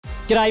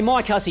G'day,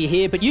 Mike Hussey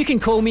here, but you can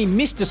call me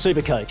Mr.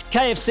 Supercoach.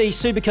 KFC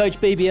Supercoach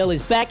BBL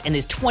is back and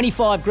there's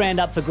 25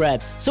 grand up for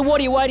grabs. So what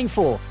are you waiting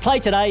for? Play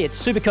today at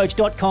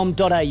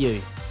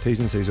supercoach.com.au. T's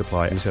and C's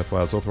apply. New South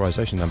Wales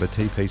authorisation number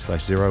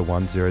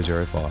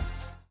TP/01005.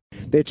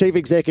 Their Chief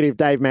Executive,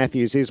 Dave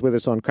Matthews, is with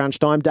us on Crunch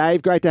Time.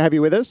 Dave, great to have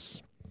you with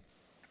us.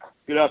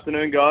 Good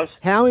afternoon, guys.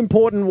 How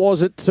important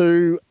was it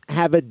to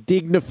have a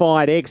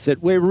dignified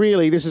exit where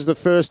really this is the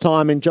first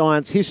time in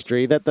Giants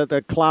history that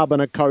the club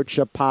and a coach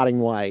are parting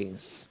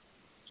ways?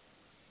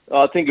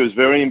 I think it was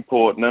very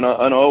important, and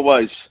I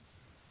always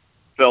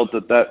felt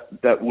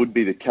that would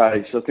be the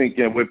case. I think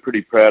we're pretty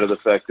proud of the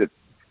fact that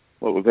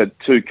we've had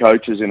two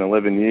coaches in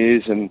 11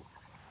 years and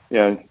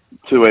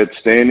two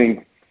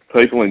outstanding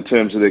people in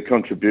terms of their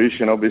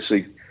contribution.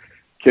 Obviously,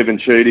 Kevin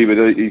Sheedy with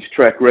his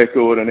track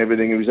record and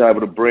everything he was able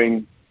to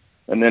bring,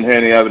 and then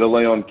handing over to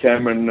Leon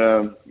Cameron,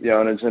 and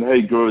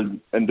he grew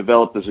and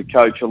developed as a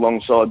coach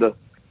alongside the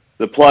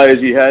players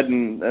he had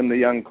and the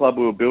young club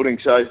we were building.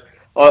 So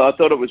I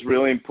thought it was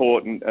really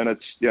important, and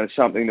it's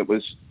something that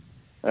was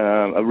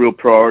a real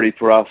priority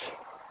for us.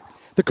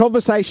 The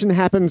conversation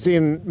happens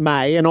in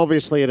May, and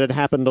obviously it had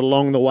happened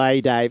along the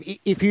way, Dave.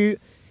 If you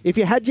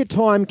had your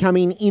time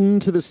coming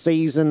into the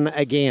season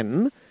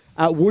again,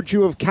 would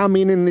you have come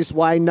in this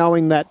way,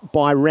 knowing that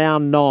by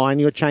round 9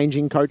 you're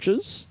changing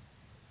coaches?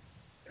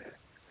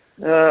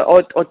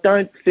 I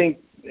don't think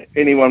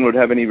anyone would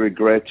have any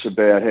regrets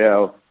about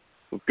how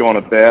we've gone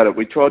about it.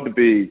 We tried to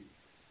be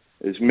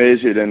as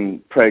measured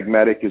and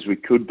pragmatic as we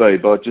could be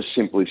by just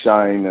simply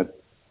saying that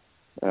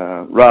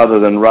rather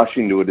than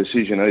rushing to a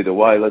decision either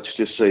way, let's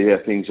just see how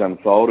things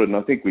unfolded. And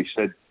I think we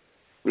said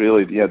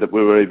really that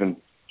we were even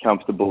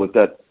comfortable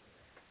that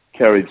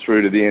carried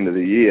through to the end of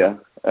the year.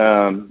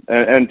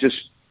 It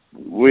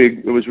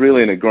was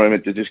really an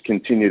agreement to just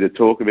continue to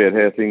talk about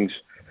how things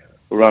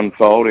were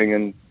unfolding.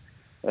 And,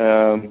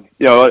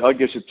 I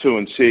guess at 2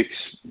 and 6,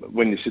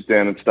 when you sit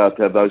down and start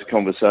to have those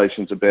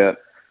conversations about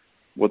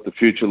what the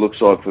future looks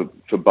like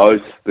for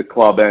both the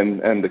club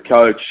and the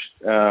coach,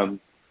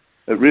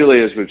 it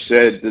really, as we've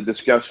said, the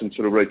discussion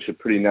sort of reached a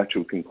pretty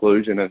natural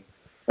conclusion. And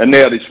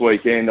now this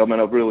weekend,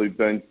 I've really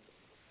been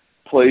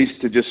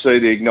pleased to just see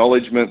the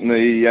acknowledgement and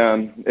the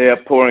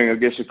outpouring, I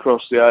guess,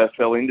 across the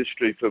AFL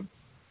industry for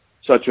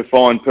such a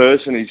fine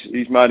person.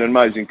 He's made an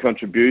amazing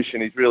contribution.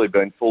 He's really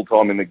been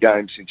full-time in the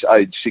game since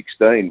age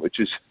 16, which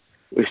is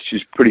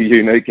pretty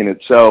unique in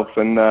itself.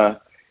 And,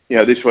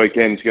 this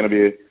weekend is going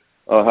to be,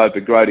 I hope,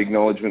 a great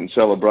acknowledgement and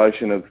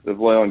celebration of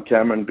Leon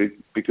Cameron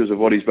because of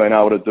what he's been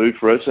able to do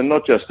for us, and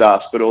not just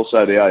us, but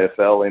also the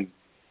AFL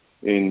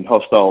in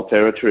hostile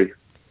territory.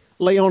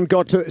 Leon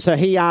so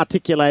he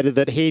articulated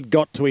that he'd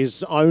got to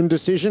his own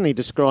decision. He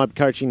described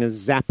coaching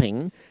as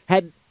zapping.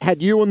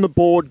 Had you and the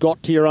board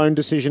got to your own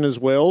decision as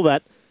well,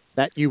 that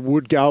you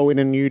would go in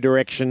a new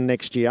direction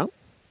next year?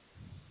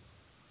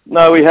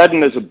 No, we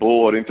hadn't as a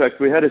board. In fact,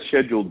 we had a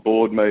scheduled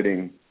board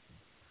meeting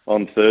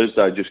on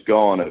Thursday just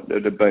gone.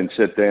 It had been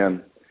set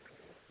down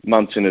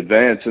months in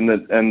advance, and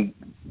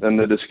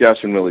the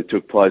discussion really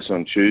took place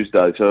on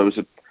Tuesday. So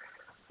it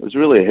was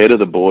really ahead of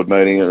the board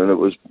meeting, and it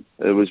was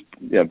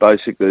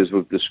basically as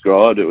we've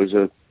described. It was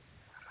a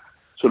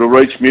sort of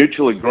reached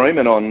mutual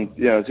agreement on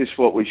is this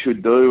what we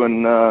should do?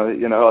 And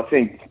I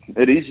think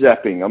it is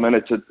zapping. I mean,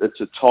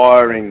 it's a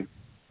tiring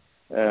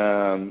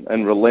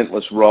and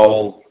relentless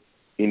role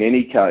in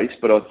any case,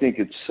 but I think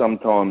it's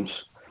sometimes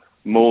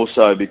more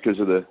so because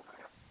of the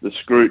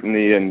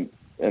scrutiny and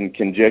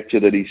conjecture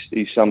that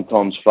he's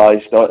sometimes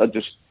faced. I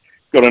just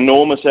got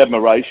enormous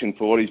admiration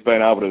for what he's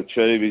been able to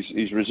achieve.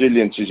 His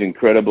resilience is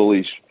incredible.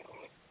 He's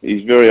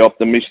a very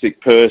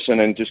optimistic person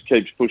and just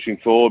keeps pushing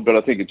forward. But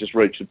I think it just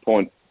reached a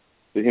point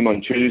for him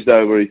on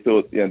Tuesday where he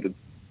thought, I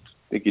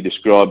think he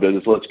described it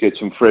as let's get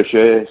some fresh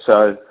air.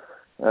 So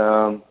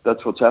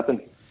that's what's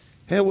happened.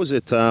 How was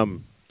it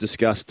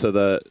discussed to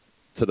the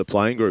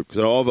playing group?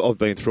 Because I've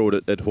been through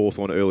it at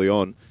Hawthorn early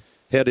on.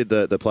 How did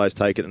the players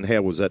take it, and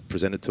how was that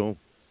presented to them?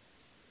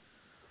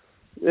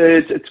 Yeah,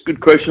 it's a good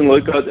question,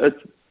 Luke. I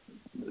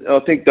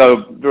think they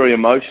were very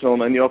emotional. I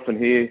mean, you often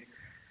hear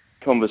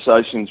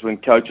conversations when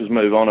coaches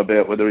move on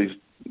about whether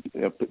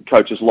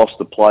coaches lost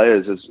the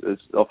players, is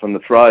often the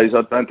phrase.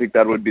 I don't think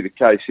that would be the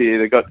case here.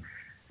 They got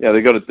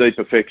a deep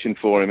affection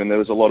for him, and there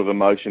was a lot of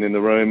emotion in the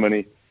room when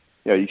he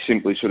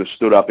simply sort of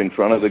stood up in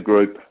front of the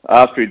group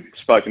after he'd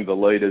spoken to the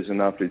leaders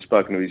and after he'd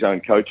spoken to his own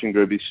coaching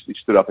group. He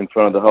stood up in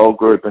front of the whole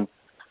group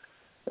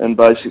and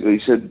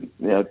basically said,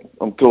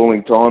 I'm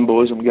calling time,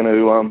 boys. I'm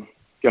going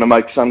to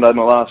make Sunday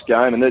my last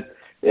game. And I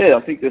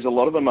think there's a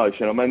lot of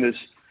emotion. I mean,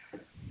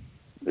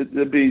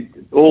 there'd be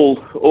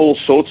all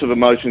sorts of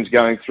emotions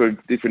going through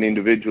different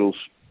individuals'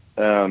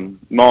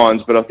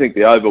 minds, but I think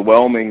the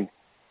overwhelming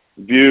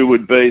view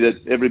would be that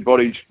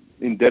everybody's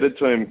indebted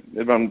to him.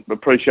 Everyone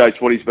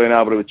appreciates what he's been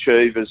able to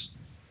achieve as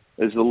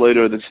the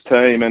leader of this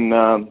team, and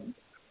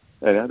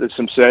there's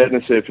some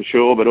sadness there for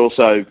sure, but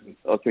also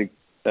I think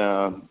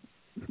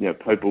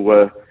people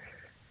were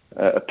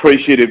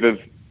appreciative of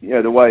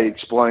the way he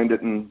explained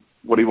it and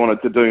what he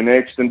wanted to do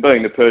next, and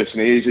being the person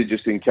he is, he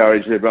just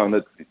encouraged everyone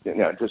that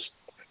just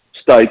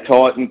stay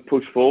tight and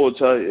push forward.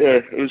 So yeah,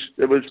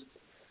 it was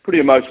a pretty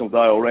emotional day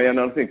all round,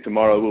 and I think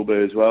tomorrow will be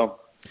as well.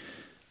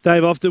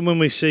 Dave, often when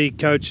we see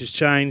coaches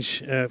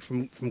change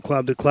from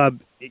club to club,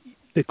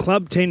 the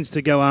club tends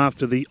to go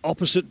after the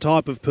opposite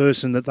type of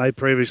person that they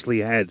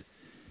previously had.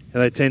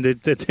 And they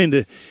tend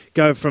to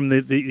go from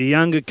the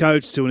younger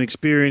coach to an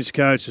experienced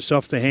coach, a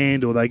softer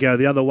hand, or they go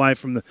the other way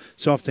from the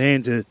softer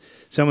hand to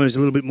someone who's a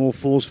little bit more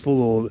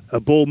forceful, or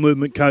a ball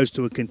movement coach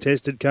to a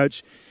contested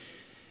coach.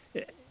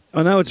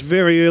 I know it's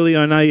very early.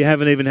 I know you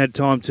haven't even had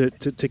time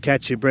to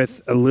catch your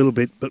breath a little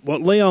bit. But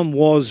what Leon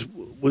was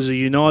a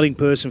uniting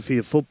person for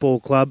your football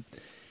club.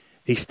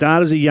 He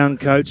started as a young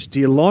coach.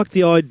 Do you like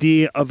the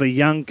idea of a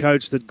young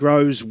coach that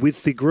grows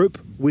with the group,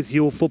 with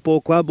your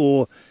football club,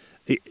 or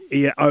are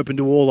you open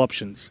to all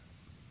options?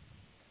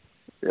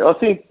 Yeah, I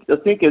think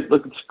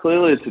it's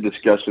clearly a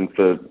discussion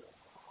for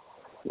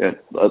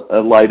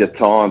a later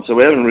time. So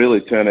we haven't really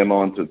turned our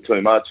minds to it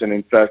too much. And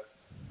in fact,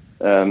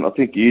 I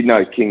think King,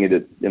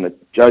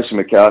 Jason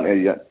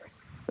McCartney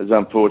has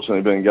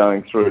unfortunately been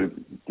going through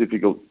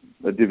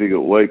a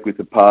difficult week with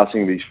the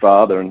passing of his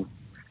father, and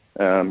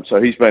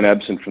so he's been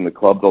absent from the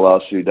club the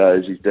last few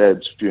days. His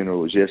dad's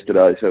funeral was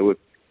yesterday, so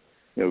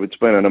it's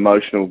been an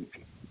emotional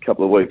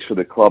couple of weeks for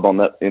the club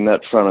in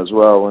that front as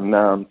well.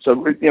 And so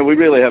we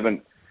really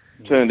haven't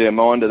turned our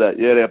mind to that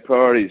yet. Our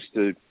priority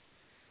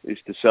is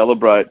to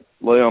celebrate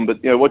Leon, but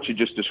what you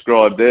just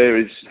described there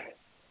is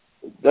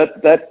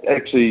that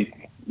actually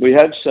we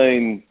have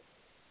seen.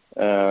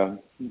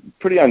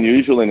 Pretty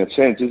unusual in a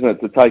sense, isn't it,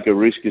 to take a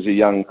risk as a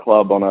young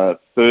club on a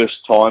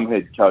first-time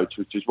head coach,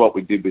 which is what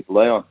we did with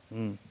Leon.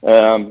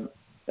 And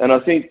I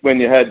think when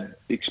you had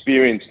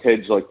experienced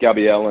heads like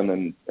Gubby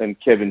Allen and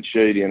Kevin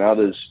Sheedy and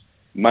others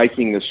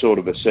making the sort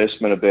of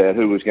assessment about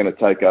who was going to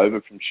take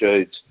over from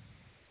Sheeds,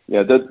 I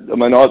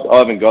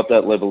haven't got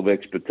that level of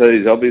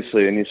expertise,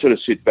 obviously, and you sort of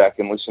sit back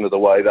and listen to the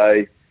way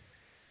they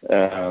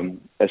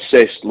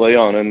assessed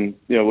Leon. And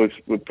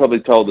we've probably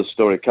told the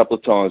story a couple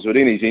of times, but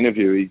in his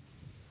interview,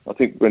 I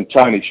think when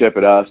Tony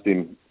Shepherd asked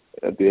him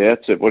at the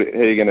outset, how are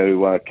you going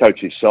to coach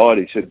his side?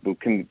 He said, well,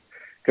 can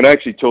I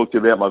actually talk to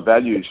you about my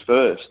values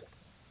first?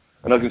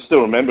 And I can still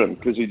remember him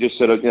because he just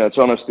said, it's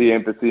honesty,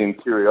 empathy,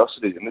 and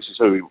curiosity, and this is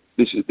who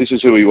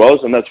he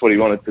was, and that's what he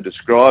wanted to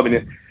describe.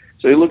 And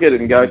so you look at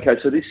it and go,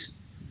 okay, so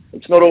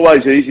it's not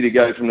always easy to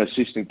go from an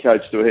assistant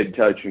coach to a head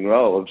coaching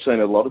role. I've seen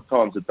a lot of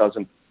times it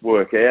doesn't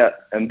work out,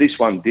 and this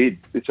one did.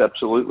 This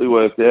absolutely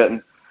worked out,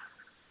 and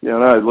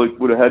Luke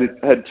would have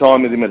had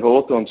time with him at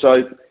Hawthorn.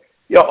 So,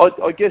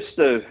 I guess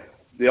the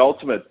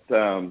ultimate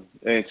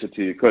answer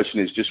to your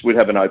question is just we'd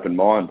have an open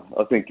mind.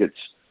 I think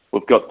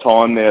we've got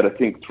time now to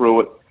think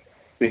through it,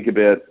 think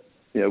about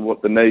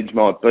what the needs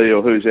might be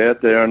or who's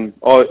out there, and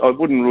I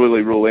wouldn't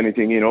really rule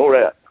anything in or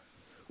out.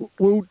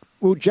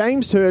 Will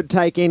James Hird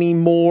take any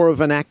more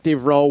of an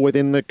active role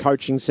within the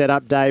coaching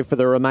setup, Dave, for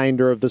the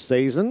remainder of the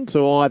season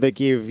to either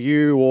give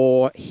you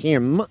or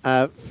him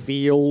a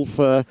feel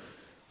for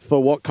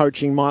what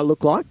coaching might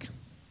look like?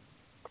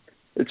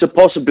 It's a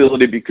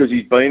possibility because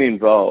he's been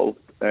involved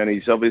and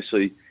he's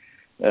obviously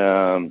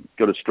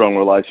got a strong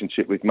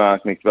relationship with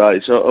Mark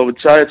McVeigh. So I would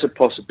say it's a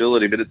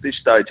possibility, but at this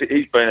stage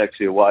he's been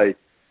actually away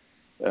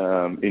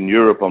in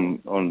Europe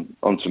on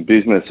some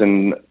business,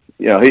 and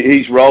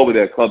his role with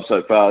our club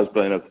so far has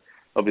been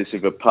obviously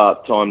of a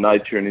part-time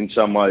nature and in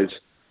some ways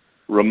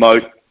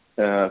remote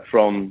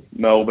from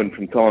Melbourne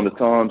from time to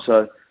time.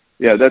 So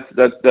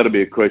that'll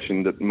be a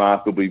question that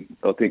Mark will be,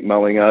 I think,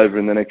 mulling over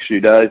in the next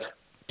few days.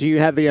 Do you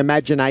have the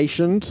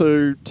imagination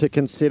to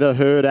consider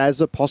Hird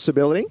as a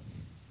possibility?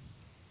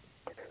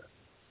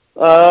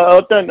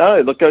 I don't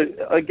know. Look,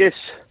 I guess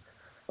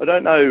I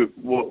don't know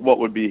what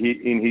would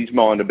be in his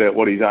mind about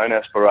what his own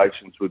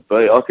aspirations would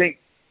be. I think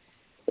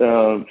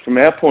from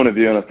our point of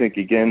view, and I think,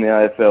 again, the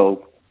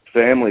AFL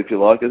family, if you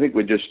like, I think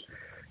we're just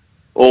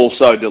all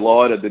so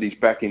delighted that he's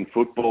back in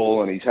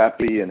football and he's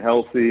happy and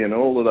healthy and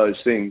all of those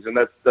things, and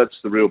that's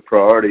the real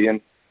priority.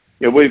 And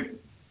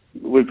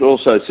we've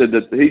also said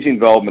that his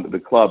involvement at the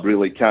club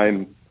really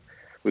came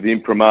with the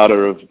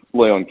imprimatur of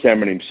Leon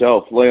Cameron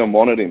himself. Leon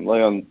wanted him.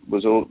 Leon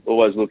was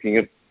always looking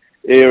at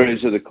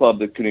areas of the club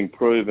that could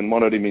improve and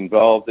wanted him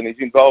involved, and his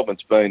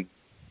involvement's been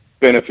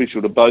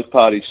beneficial to both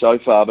parties so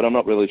far, but I'm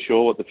not really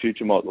sure what the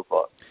future might look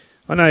like.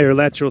 I know you're a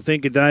lateral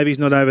thinker, Dave. He's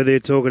not over there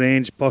talking to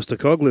Ange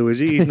Postecoglou, is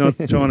he? He's not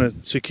trying to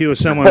secure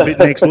someone a bit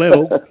next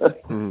level. I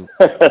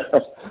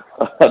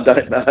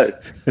don't know.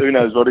 Who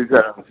knows what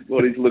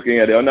he's looking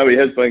at? I know he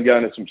has been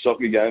going to some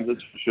soccer games,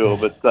 that's for sure.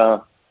 But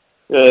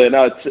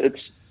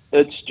it's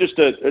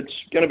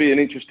going to be an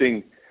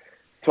interesting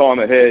time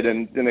ahead,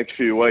 and the next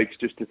few weeks,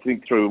 just to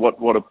think through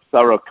what a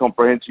thorough,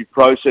 comprehensive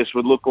process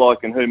would look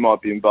like and who might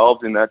be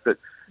involved in that. But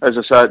as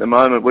I say, at the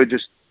moment, we're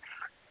just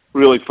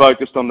really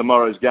focused on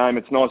tomorrow's game.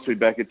 It's nice to be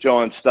back at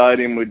Giants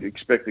Stadium. We'd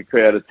expect a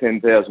crowd of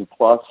 10,000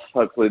 plus.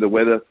 Hopefully the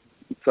weather,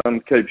 the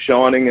sun keeps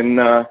shining, and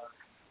the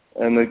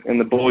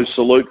boys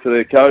salute for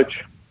their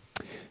coach.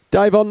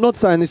 Dave, I'm not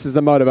saying this is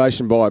the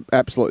motivation by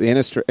absolutely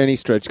any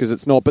stretch, because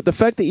it's not, but the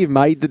fact that you've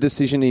made the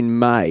decision in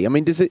May, I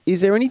mean,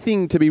 is there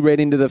anything to be read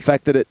into the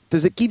fact that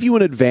does it give you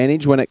an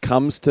advantage when it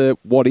comes to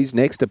what is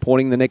next,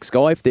 appointing the next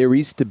guy, if there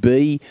is to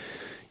be,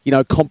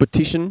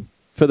 competition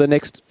for the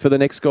next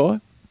guy?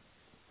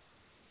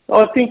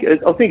 I think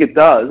it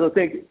does. I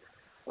think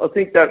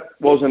that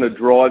wasn't a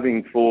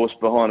driving force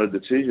behind a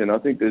decision. I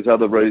think there's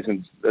other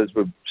reasons, as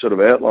we've sort of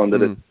outlined,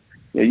 that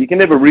you can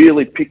never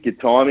really pick your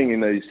timing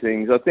in these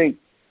things. I think,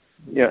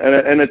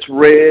 and it's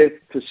rare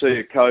to see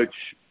a coach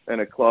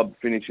and a club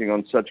finishing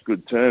on such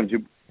good terms.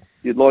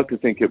 You'd like to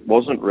think it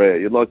wasn't rare.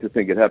 You'd like to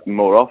think it happened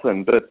more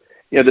often. But,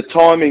 the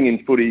timing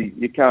in footy,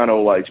 you can't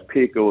always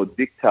pick or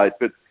dictate.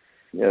 But,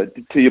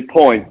 to your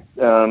point,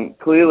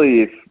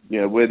 clearly if,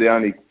 we're the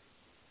only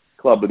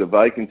club with a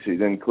vacancy,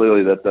 then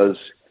clearly that does,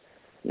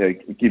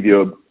 give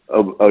you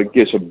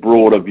a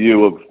broader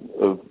view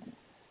of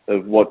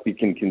what you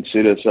can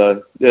consider.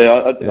 So,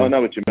 I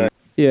know what you mean.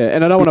 Yeah,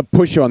 and I don't want to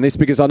push you on this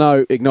because I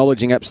know,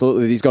 acknowledging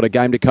absolutely that he's got a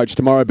game to coach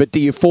tomorrow, but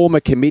do you form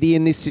a committee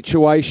in this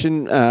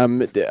situation?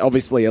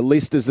 Obviously a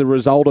list as a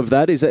result of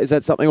that. Is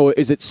that something, or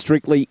is it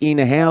strictly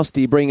in-house? Do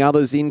you bring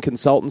others in,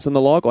 consultants and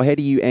the like, or how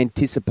do you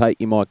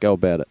anticipate you might go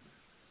about it?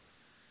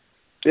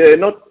 Yeah,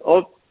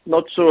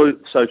 not so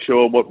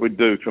sure what we'd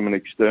do from an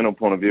external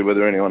point of view,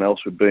 whether anyone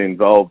else would be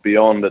involved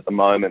beyond, at the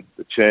moment,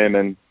 the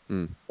chairman,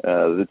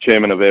 the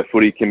chairman of our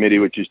footy committee,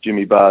 which is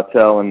Jimmy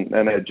Bartell, and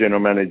our general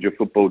manager of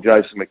football,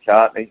 Jason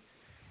McCartney.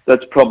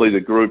 That's probably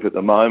the group at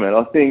the moment.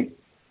 I think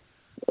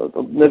I've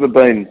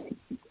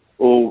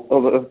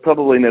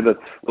probably never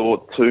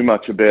thought too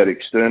much about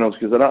externals,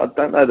 because I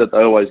don't know that they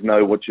always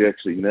know what you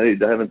actually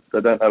need.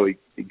 They don't know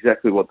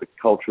exactly what the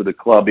culture of the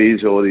club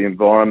is or the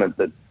environment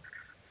that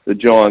the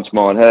Giants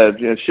might have.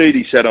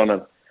 Sheedy sat on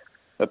a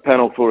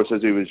panel for us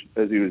as he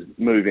was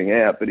moving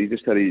out, but he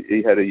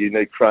had a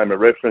unique frame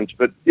of reference.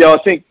 But I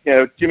think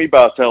Jimmy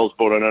Bartell's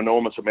brought an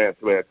enormous amount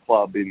to our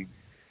club.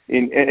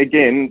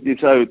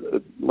 So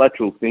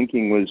lateral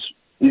thinking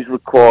is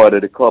required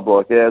at a club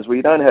like ours, where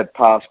you don't have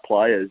past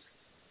players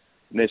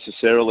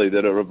necessarily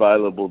that are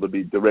available to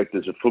be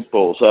directors of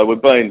football. So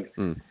we've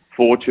been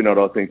fortunate,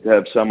 I think, to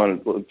have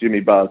someone like Jimmy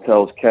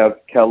Bartell's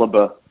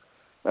calibre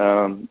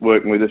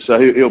working with us. So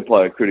he'll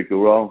play a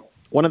critical role.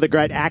 One of the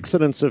great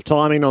accidents of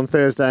timing on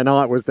Thursday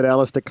night was that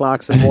Alistair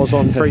Clarkson was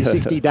on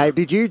 360. Dave,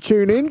 did you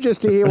tune in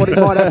just to hear what he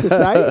might have to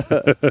say?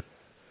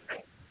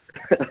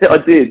 I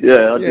did,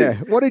 yeah. I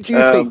did. What did you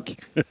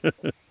think? I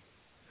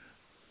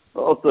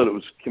thought it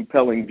was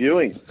compelling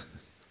viewing.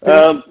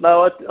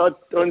 No, I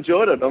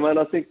enjoyed it. I mean,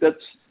 I think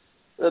that's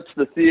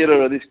the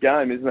theatre of this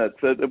game, isn't it?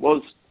 So it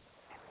was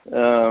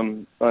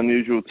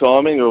unusual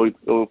timing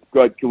or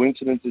great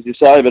coincidence, as you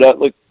say. But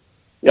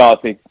I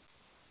think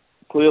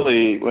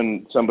clearly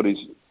when somebody's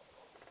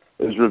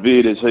as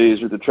revered as he is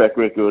with the track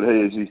record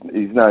his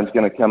name's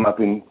going to come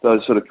up in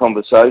those sort of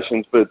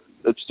conversations. But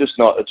it's just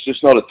not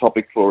a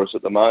topic for us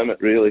at the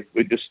moment, really.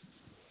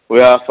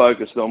 We are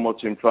focused on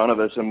what's in front of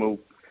us, and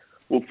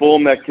we'll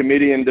form that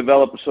committee and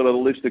develop a sort of a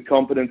list of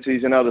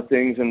competencies and other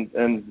things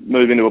and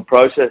move into a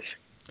process.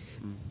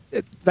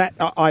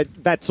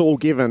 That's all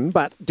given,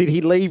 but did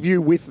he leave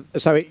you with...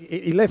 So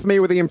he left me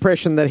with the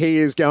impression that he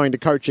is going to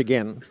coach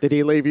again. Did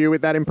he leave you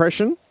with that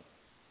impression?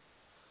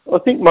 I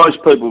think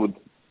most people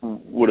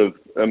would have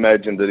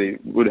imagined that he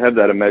would have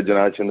that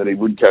imagination that he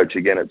would coach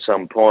again at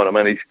some point. I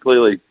mean, he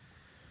clearly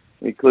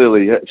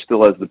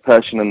still has the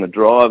passion and the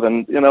drive,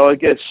 and I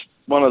guess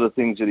one of the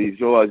things that he's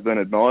always been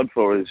admired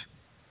for is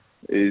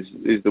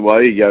the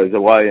way he goes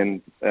away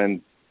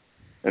and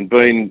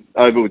being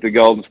over with the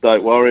Golden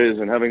State Warriors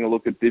and having a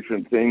look at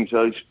different things.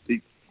 So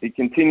he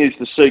continues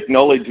to seek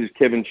knowledge, as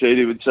Kevin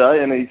Sheedy would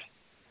say, and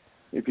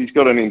if he's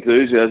got an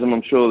enthusiasm,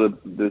 I'm sure that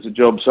there's a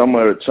job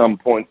somewhere at some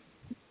point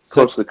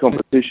across the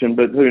competition,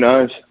 but who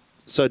knows?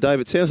 So, Dave,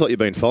 it sounds like you've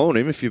been following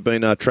him if you've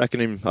been tracking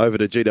him over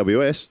to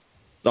GWS.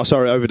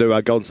 Over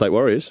to Golden State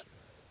Warriors.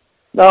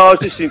 No, I was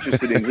just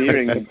interested in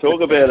hearing him talk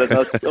about it.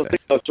 I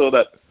think I saw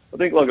that. I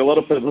think, like a lot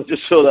of people,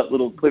 just saw that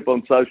little clip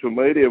on social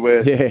media where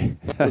was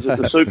it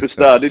the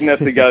superstar didn't have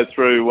to go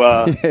through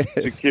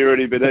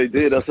security, but he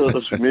did. I thought it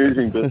was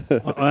amusing. But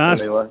I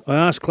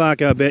asked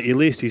Clarko about your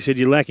list. He said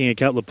you're lacking a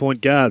couple of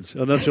point guards.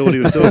 I'm not sure what he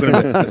was talking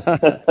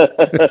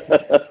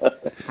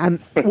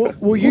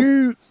about. Will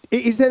you?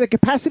 Is there the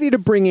capacity to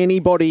bring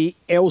anybody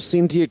else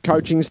into your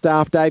coaching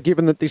staff, Dave,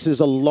 given that this is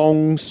a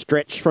long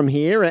stretch from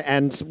here,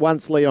 and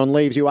once Leon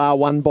leaves, you are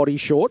one body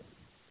short?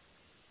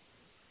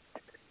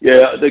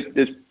 Yeah,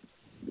 there's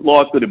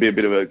likely to be a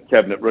bit of a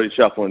cabinet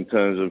reshuffle in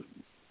terms of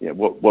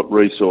what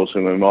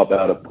resourcing we might be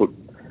able to put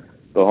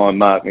behind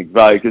Mark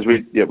McVeigh, because we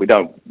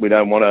don't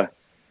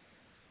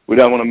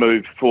want to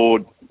move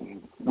forward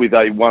with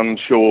a one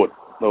short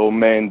or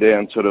man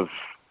down sort of,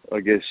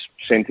 I guess,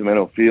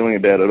 sentimental feeling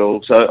about it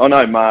all. So I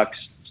know Mark's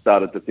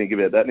started to think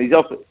about that, and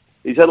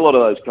he's had a lot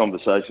of those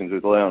conversations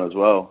with Leon as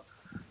well.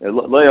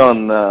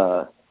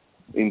 Leon,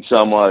 in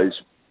some ways,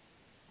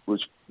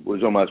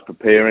 was almost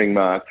preparing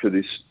Mark for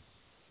this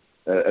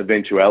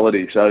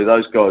eventuality. So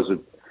those guys are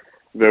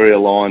very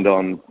aligned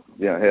on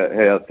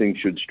how things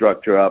should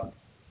structure up.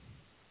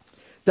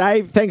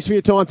 Dave, thanks for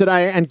your time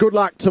today, and good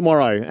luck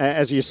tomorrow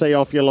as you see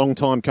off your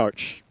long-time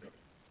coach.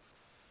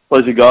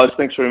 Pleasure, guys.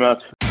 Thanks very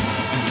much.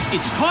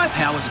 It's Tyre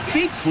Power's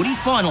Big Footy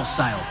Final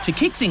Sale. To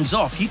kick things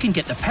off, you can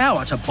get the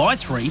power to buy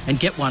 3 and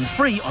get 1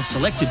 free on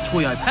selected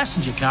Toyo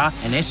passenger car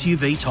and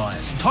SUV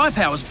tyres. Tyre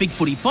Power's Big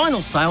Footy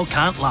Final Sale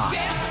can't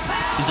last.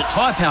 Visit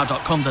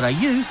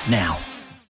tyrepower.com.au now.